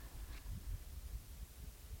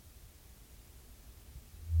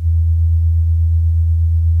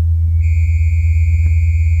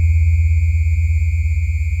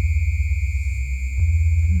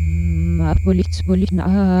politie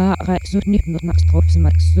na reisut niet nog naar strop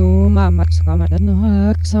smak zo max kan dat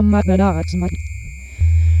nog samak daar smak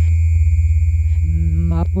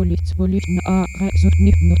ma politie na reisut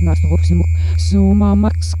niet nog naar strop smak zo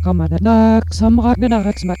max kan dat samak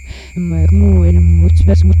daar smak moel moet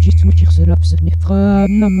bes moet je zelf zich niet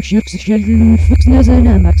vragen na machik zich fix na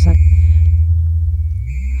zijn max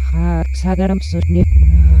Sagaram sutni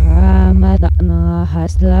Ramadana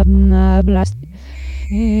haslabna blast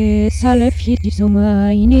Salef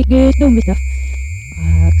hitisuma inige tumita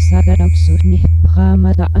Sagaram sutni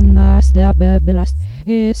Ramadana haslabna blast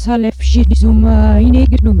Salef hitisuma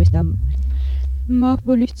inige tumita Ma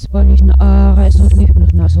polits na resutni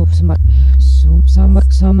na sofsmak Sum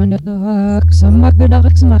samak samanak samak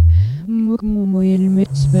bedarak smak Moel met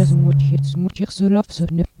spes moet je zelf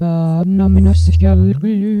sutni na mina sichal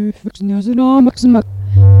fix na zena smak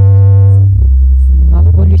Ma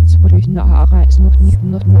polits na reis nog niet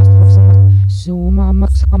na sofsmak so ma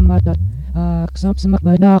max kamadat Aksam smak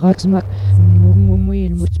bedarak smak Moel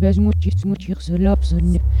met spes moet je zelf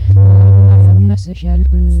sutni na sichal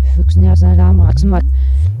fix na zena smak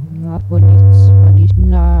Ma polits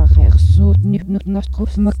na resut niet na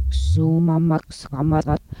sofsmak so ma max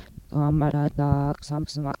kamadat Amarada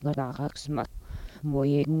Samsung Gadaxmat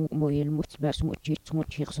Moil Mutsbas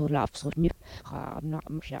Muchir so laughs with Nip not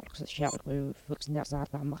Sharks Shark Fux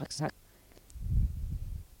Nazata Maxat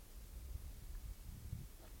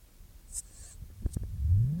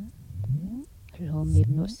Lomib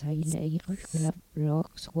no Saile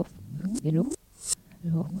Blocks of Gelo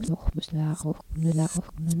Loch Muslach Nulach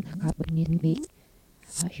Kabineten Weg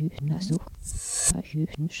Ahüfen Asuch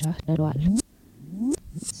Ahüfen Schachterwal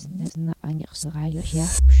Das na angersreilig ja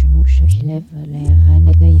schnuschig level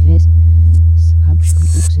renegades kam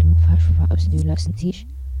schnuchsen fasch aus du lassen Tisch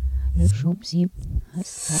schon sie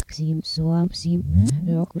hast sag sie so am sie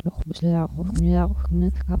ja doch bisschen auch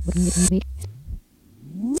nicht hab mit dem Weg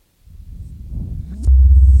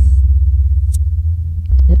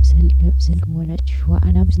Lebsel Monat schon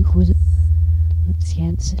einer bisschen Hose das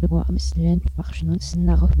ganze war am Land machschen uns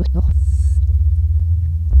nach wird noch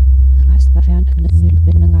Fern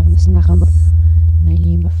Bindung haben müssen nach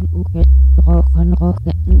Lima von Uget Rocken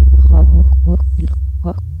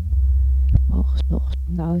brauchst doch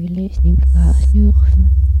gelesen im dürfen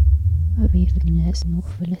wie viel es noch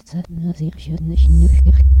verletzt hat sich nicht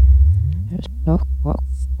nötig doch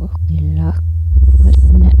gelacht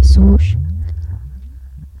so